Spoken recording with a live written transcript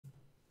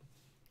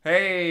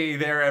Hey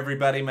there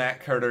everybody,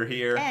 Matt Carter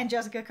here. And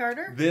Jessica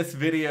Carter. This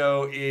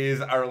video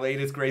is our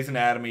latest Grey's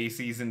Anatomy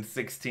Season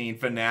 16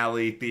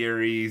 finale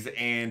theories,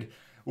 and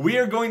we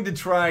are going to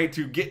try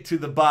to get to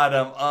the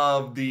bottom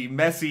of the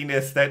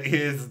messiness that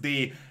is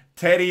the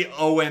Teddy,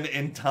 Owen,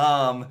 and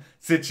Tom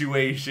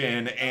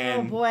situation, Oh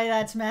and boy,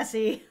 that's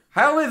messy.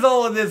 how is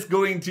all of this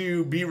going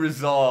to be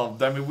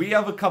resolved? I mean, we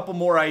have a couple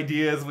more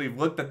ideas. We've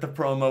looked at the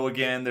promo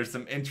again. There's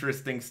some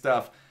interesting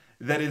stuff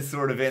that is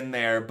sort of in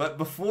there. But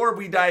before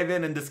we dive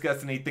in and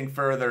discuss anything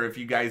further, if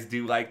you guys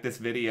do like this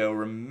video,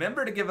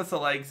 remember to give us a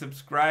like,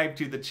 subscribe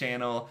to the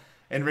channel,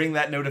 and ring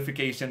that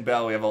notification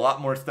bell. We have a lot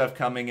more stuff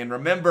coming. And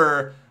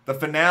remember, the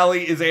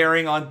finale is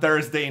airing on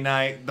Thursday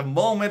night. The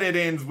moment it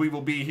ends, we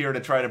will be here to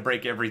try to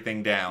break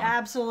everything down.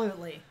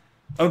 Absolutely.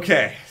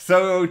 Okay,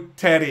 so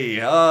Teddy.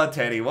 Oh,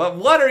 Teddy.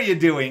 What are you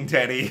doing,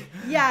 Teddy?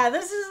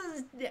 Yeah,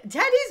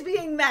 Teddy's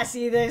being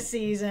messy this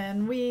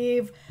season.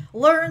 We've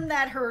learned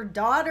that her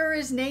daughter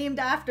is named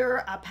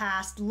after a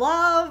past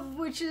love,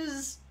 which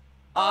is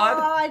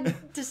odd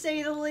to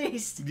say the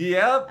least.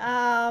 Yep.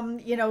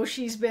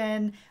 She's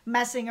been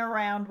messing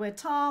around with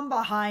Tom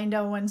behind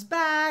Owen's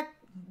back.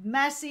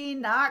 Messy,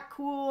 not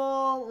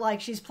cool.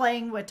 Like, she's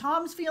playing with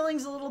Tom's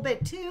feelings a little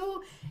bit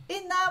too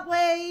in that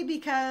way,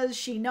 because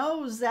she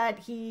knows that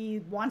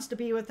he wants to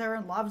be with her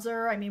and loves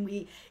her. I mean,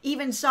 we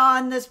even saw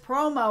in this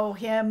promo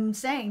him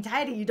saying,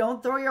 Teddy,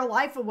 don't throw your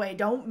life away.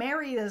 Don't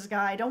marry this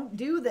guy. Don't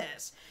do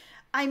this.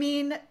 I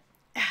mean,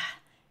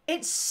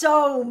 it's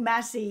so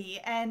messy.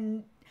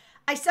 And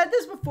I said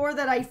this before,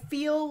 that I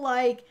feel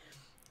like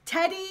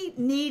Teddy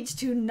needs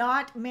to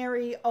not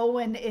marry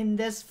Owen in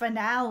this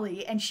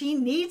finale, and she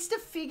needs to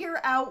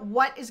figure out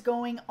what is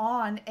going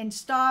on and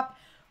stop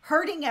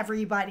hurting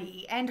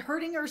everybody and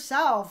hurting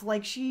herself.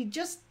 Like, she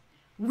just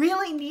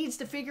really needs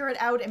to figure it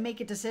out and make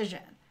a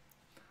decision.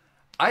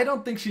 I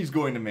don't think she's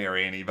going to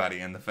marry anybody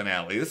in the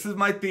finale. This is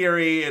my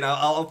theory, and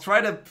I'll try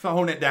to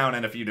hone it down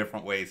in a few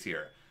different ways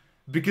here.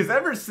 Because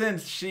ever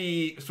since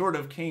she sort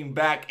of came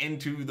back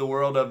into the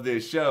world of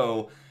this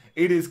show,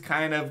 it has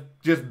kind of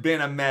just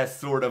been a mess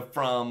sort of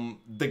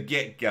from the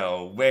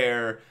get-go,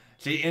 where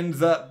she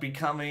ends up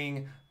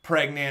becoming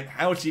pregnant.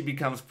 How she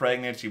becomes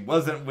pregnant, she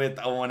wasn't with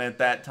Owen at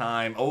that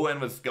time. Owen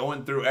was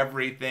going through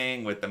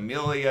everything with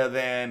Amelia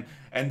then,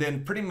 and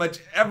then pretty much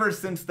ever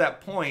since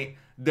that point,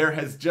 there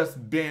has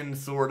just been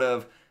sort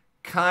of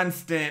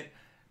constant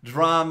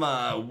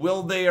drama,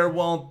 will they or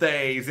won't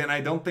theys, and I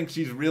don't think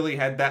she's really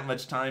had that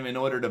much time in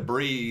order to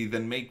breathe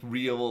and make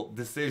real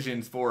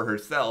decisions for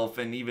herself.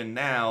 And even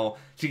now,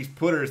 she's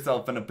put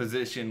herself in a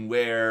position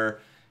where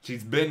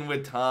she's been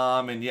with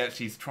Tom, and yet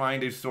she's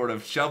trying to sort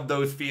of shove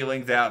those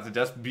feelings out to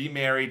just be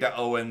married to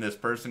Owen, this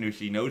person who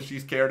she knows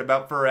she's cared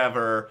about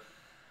forever.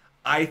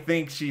 I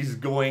think she's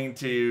going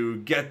to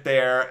get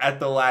there at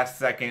the last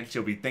second.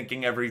 She'll be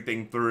thinking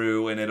everything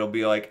through, and it'll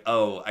be like,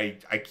 oh,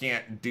 I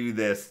can't do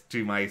this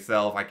to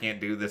myself. I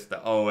can't do this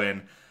to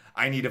Owen.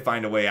 I need to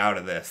find a way out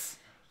of this.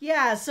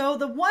 Yeah, so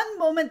the one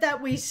moment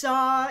that we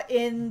saw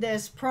in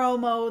this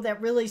promo that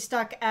really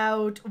stuck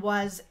out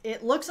was,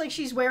 it looks like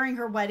she's wearing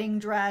her wedding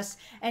dress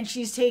and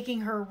she's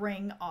taking her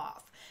ring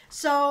off.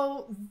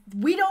 So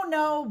we don't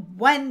know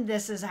when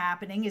this is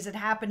happening. Is it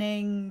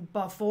happening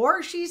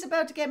before she's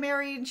about to get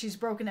married and she's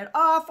broken it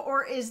off?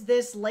 Or is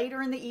this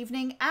later in the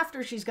evening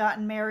after she's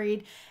gotten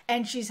married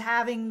and she's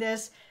having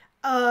this,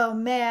 oh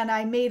man,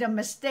 I made a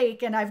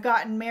mistake and I've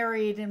gotten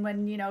married, and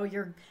when,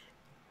 you're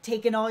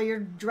taking all your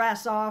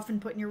dress off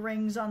and putting your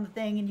rings on the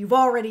thing and you've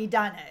already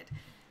done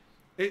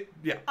it.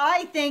 Yeah.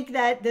 I think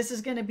that this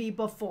is going to be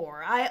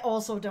before. I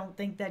also don't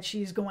think that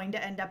she's going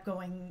to end up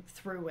going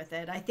through with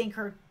it. I think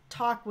her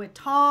talk with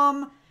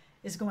Tom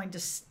is going to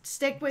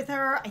stick with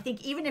her. I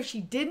think even if she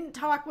didn't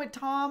talk with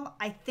Tom,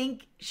 I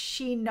think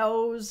she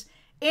knows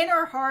in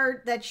her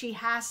heart that she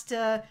has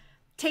to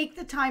take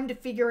the time to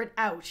figure it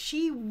out.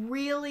 She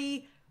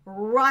really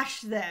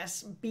rushed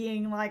this,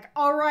 being like,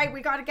 all right,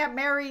 we got to get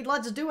married.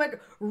 Let's do it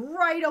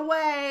right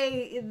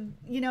away.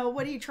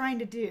 What are you trying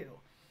to do?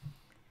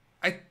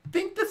 I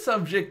think the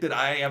subject that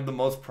I have the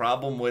most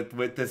problem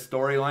with this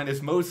storyline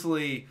is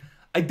mostly,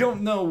 I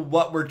don't know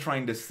what we're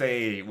trying to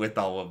say with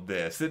all of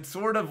this. It's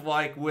sort of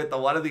like with a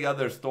lot of the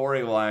other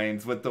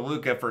storylines, with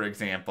DeLuca, for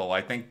example.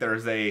 I think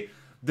there's a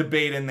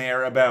debate in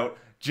there about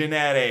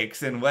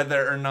genetics and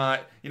whether or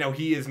not,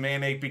 he is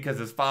manic because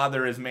his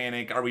father is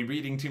manic. Are we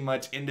reading too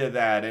much into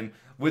that? And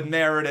with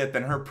Meredith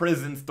and her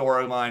prison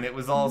storyline, it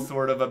was all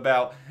sort of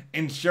about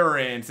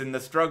insurance and the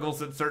struggles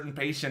that certain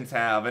patients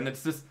have. And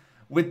it's just,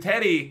 with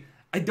Teddy,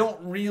 I don't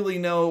really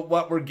know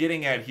what we're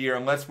getting at here,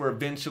 unless we're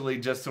eventually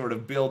just sort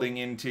of building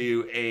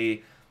into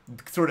a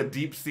sort of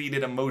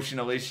deep-seated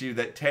emotional issue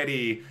that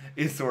Teddy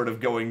is sort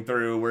of going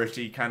through, where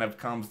she kind of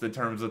comes to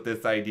terms with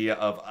this idea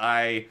of,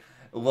 I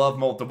love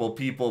multiple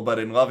people, but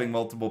in loving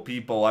multiple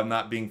people, I'm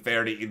not being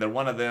fair to either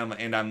one of them,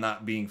 and I'm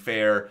not being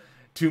fair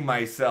to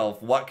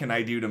myself. What can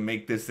I do to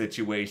make this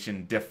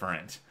situation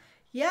different?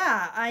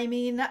 Yeah, I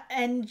mean,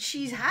 and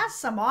she has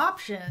some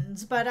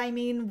options, but I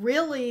mean,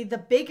 really, the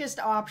biggest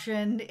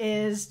option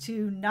is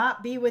to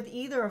not be with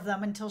either of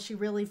them until she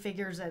really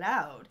figures it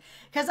out.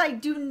 Because I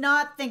do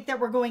not think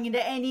that we're going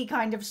into any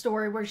kind of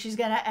story where she's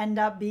going to end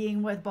up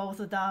being with both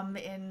of them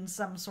in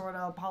some sort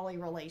of poly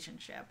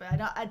relationship.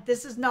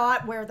 This is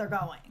not where they're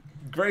going.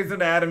 Grey's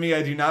Anatomy,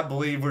 I do not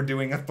believe we're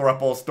doing a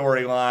throuple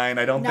storyline.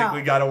 I don't think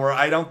we got to worry.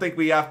 I don't think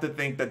we have to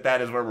think that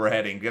that is where we're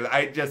heading. Because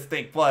I just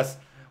think, plus,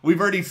 we've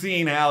already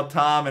seen how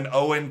Tom and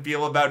Owen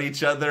feel about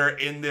each other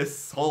in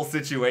this whole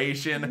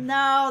situation.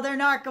 No, they're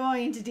not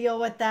going to deal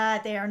with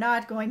that. They are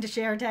not going to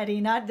share Teddy.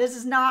 This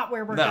is not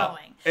where we're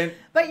going.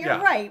 But you're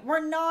right.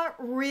 We're not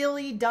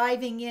really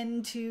diving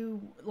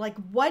into, like,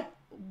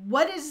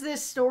 what is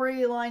this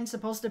storyline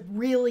supposed to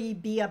really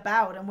be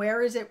about, and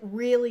where is it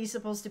really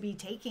supposed to be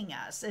taking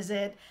us? Is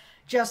it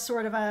just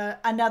sort of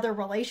another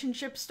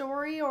relationship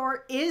story,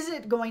 or is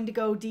it going to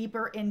go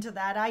deeper into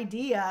that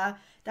idea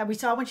that we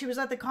saw when she was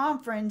at the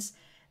conference,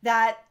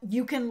 that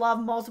you can love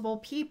multiple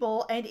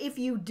people, and if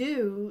you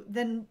do,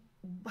 then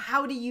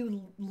how do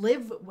you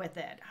live with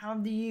it? How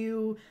do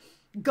you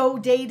go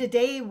day to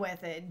day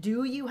with it?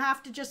 Do you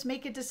have to just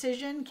make a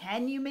decision?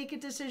 Can you make a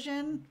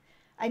decision?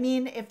 I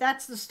mean, if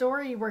that's the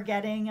story we're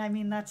getting, I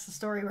mean, that's the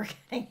story we're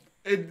getting.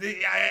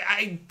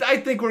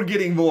 I think we're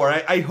getting more.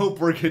 I hope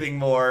we're getting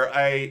more.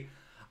 I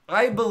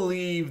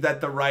believe that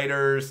the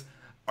writers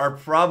are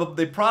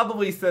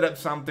probably set up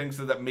something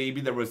so that maybe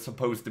there was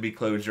supposed to be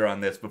closure on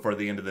this before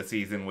the end of the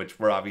season, which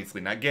we're obviously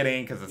not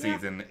getting because the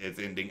season is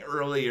ending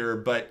earlier.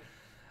 But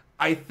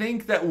I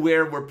think that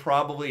where we're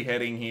probably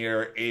heading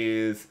here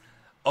is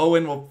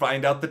Owen will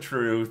find out the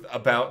truth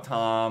about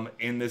Tom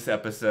in this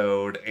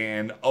episode,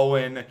 and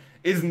Owen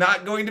is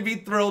not going to be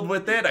thrilled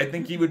with it. I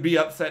think he would be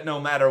upset no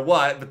matter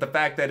what, but the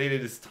fact that it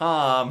is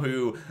Tom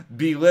who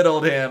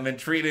belittled him and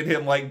treated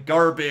him like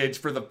garbage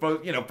for the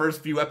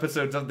first few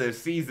episodes of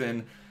this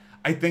season,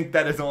 I think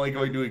that is only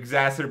going to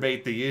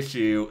exacerbate the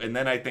issue. And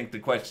then I think the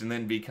question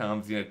then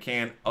becomes,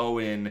 can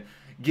Owen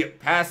get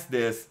past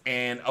this?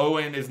 And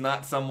Owen is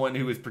not someone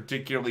who is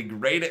particularly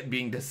great at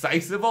being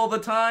decisive all the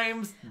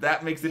times.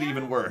 That makes it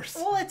even worse.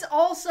 Well, it's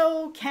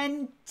also,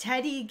 can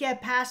Teddy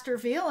get past her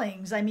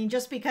feelings? I mean,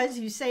 just because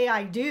you say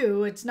I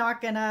do, it's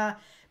not gonna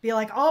be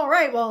like, all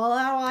right, well,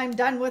 now I'm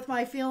done with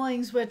my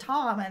feelings with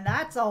Tom, and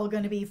that's all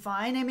gonna be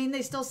fine. I mean,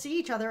 they still see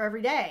each other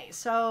every day.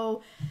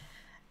 So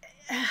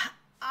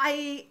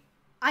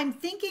I'm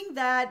thinking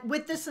that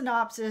with the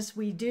synopsis,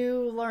 we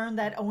do learn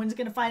that Owen's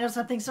going to find out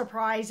something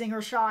surprising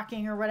or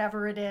shocking or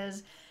whatever it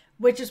is,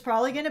 which is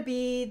probably going to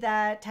be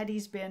that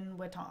Teddy's been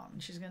with Tom.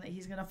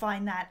 He's going to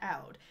find that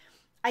out.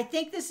 I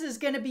think this is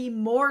going to be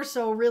more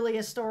so really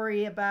a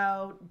story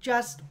about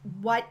just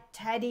what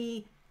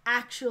Teddy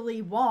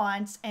actually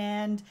wants,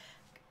 and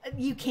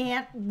you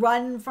can't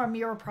run from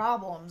your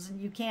problems and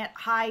you can't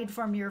hide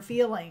from your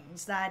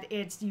feelings, that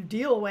it's you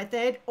deal with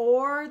it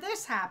or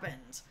this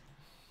happens.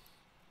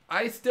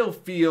 I still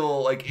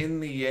feel like in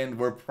the end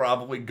we're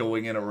probably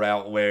going in a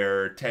route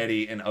where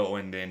Teddy and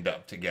Owen end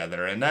up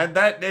together, and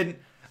and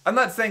I'm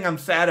not saying I'm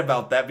sad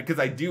about that because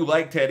I do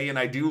like Teddy and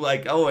I do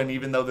like Owen,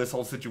 even though this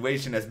whole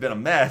situation has been a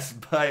mess.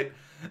 But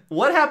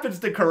what happens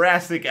to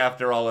Koracick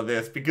after all of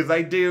this? Because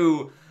I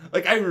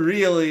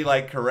really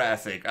like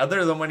Koracick,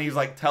 other than when he's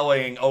like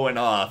telling Owen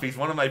off. He's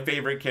one of my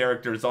favorite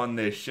characters on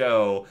this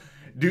show.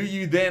 Do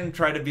you then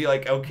try to be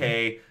like,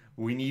 okay,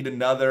 we need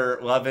another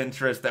love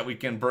interest that we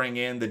can bring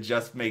in to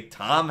just make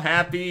Tom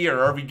happy? Or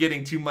are we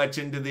getting too much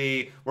into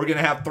we're going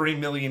to have 3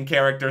 million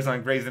characters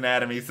on Grey's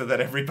Anatomy so that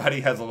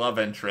everybody has a love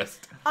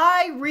interest?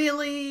 I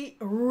really,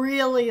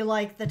 really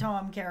like the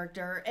Tom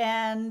character.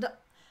 And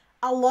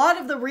a lot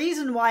of the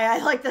reason why I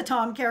like the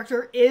Tom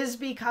character is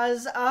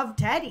because of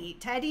Teddy.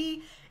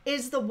 Teddy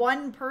is the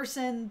one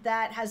person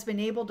that has been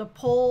able to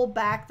pull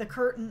back the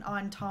curtain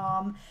on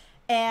Tom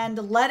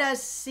and let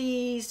us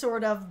see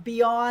sort of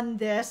beyond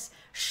this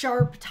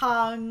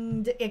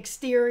sharp-tongued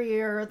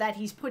exterior that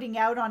he's putting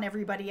out on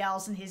everybody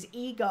else and his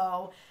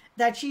ego,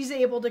 that she's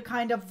able to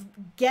kind of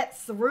get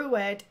through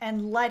it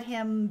and let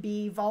him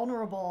be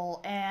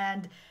vulnerable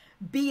and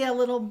be a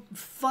little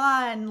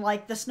fun,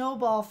 like the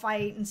snowball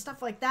fight and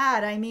stuff like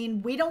that. I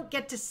mean, we don't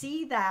get to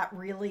see that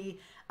really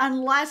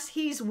unless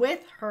he's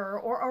with her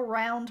or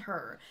around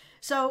her.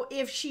 So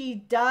if she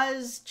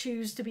does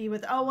choose to be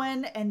with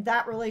Owen and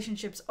that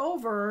relationship's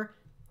over,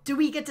 do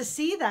we get to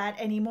see that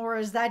anymore?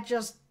 Is that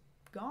just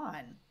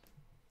gone?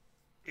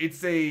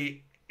 It's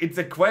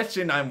a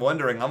question I'm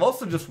wondering. I'm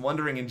also just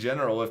wondering in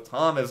general if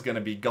Tom is going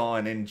to be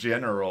gone in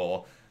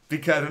general.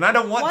 Because, and I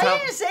don't want Why Tom,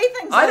 do you say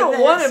things like I don't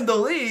this? want him to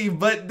leave,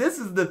 but this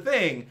is the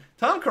thing.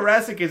 Tom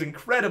Koracick is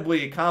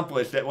incredibly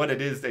accomplished at what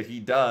it is that he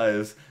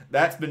does.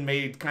 That's been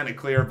made kind of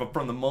clear, but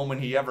from the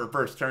moment he ever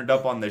first turned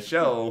up on the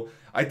show,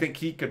 I think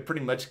he could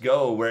pretty much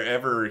go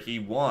wherever he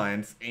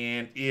wants.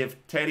 And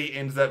if Teddy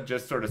ends up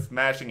just sort of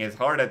smashing his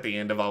heart at the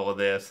end of all of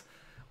this,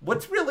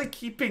 what's really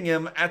keeping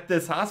him at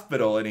this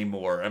hospital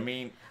anymore? I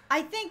mean,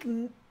 I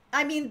think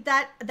I mean,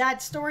 that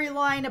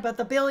storyline about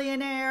the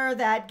billionaire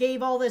that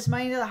gave all this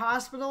money to the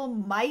hospital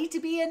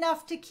might be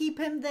enough to keep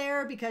him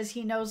there because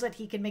he knows that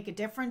he can make a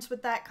difference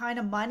with that kind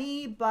of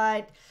money.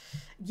 But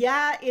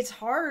yeah, it's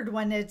hard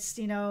when it's,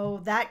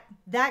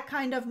 that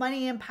kind of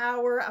money and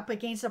power up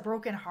against a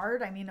broken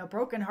heart. I mean, a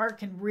broken heart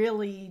can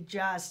really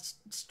just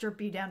strip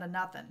you down to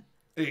nothing.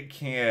 It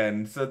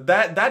can. So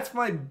that's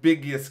my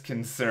biggest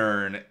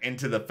concern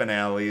into the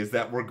finale, is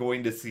that we're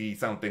going to see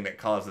something that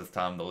causes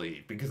Tom to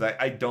leave. Because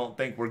I don't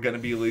think we're going to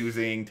be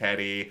losing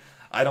Teddy.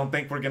 I don't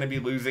think we're going to be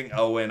losing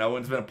Owen.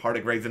 Owen's been a part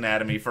of Grey's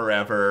Anatomy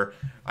forever.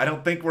 I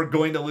don't think we're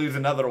going to lose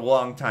another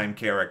longtime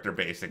character,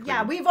 basically.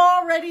 Yeah, we've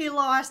already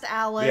lost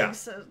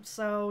Alex. Yeah.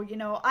 So,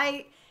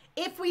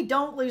 if we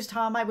don't lose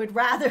Tom, I would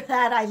rather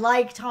that. I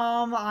like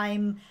Tom.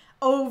 I'm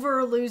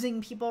over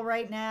losing people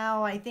right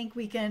now. I think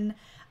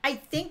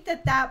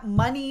that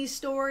money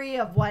story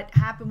of what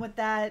happened with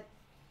that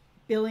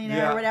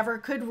billionaire or whatever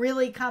could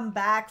really come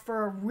back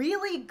for a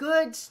really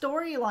good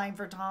storyline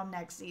for Tom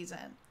next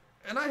season.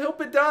 And I hope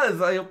it does.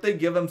 I hope they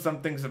give him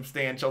something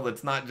substantial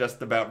that's not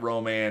just about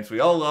romance. We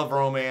all love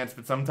romance,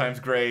 but sometimes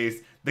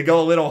Grey's, they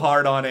go a little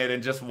hard on it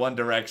in just one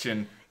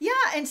direction. Yeah,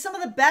 and some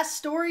of the best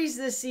stories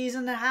this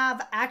season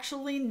have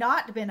actually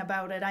not been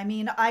about it. I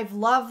mean, I've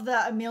loved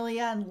the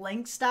Amelia and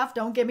Link stuff.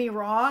 Don't get me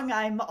wrong.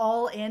 I'm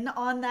all in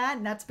on that,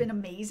 and that's been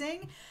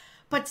amazing.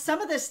 But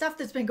some of the stuff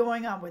that's been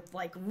going on with,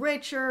 like,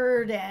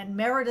 Richard and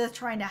Meredith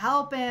trying to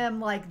help him,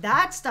 like,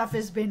 that stuff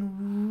has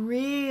been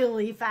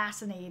really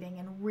fascinating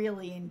and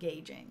really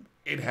engaging.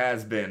 It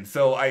has been.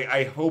 So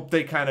I hope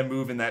they kind of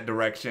move in that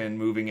direction,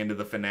 moving into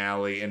the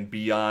finale and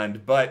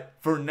beyond. But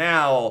for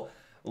now,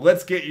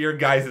 let's get your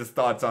guys'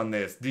 thoughts on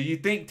this. Do you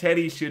think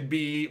Teddy should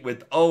be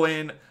with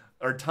Owen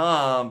or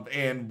Tom?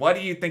 And what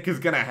do you think is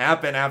going to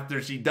happen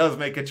after she does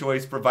make a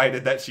choice,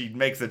 provided that she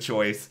makes a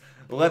choice?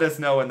 Let us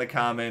know in the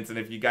comments. And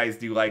if you guys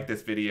do like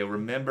this video,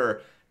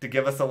 remember to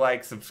give us a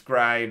like,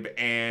 subscribe,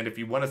 and if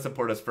you want to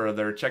support us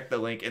further, check the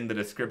link in the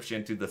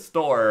description to the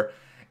store,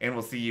 and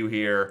we'll see you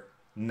here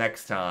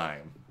next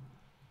time.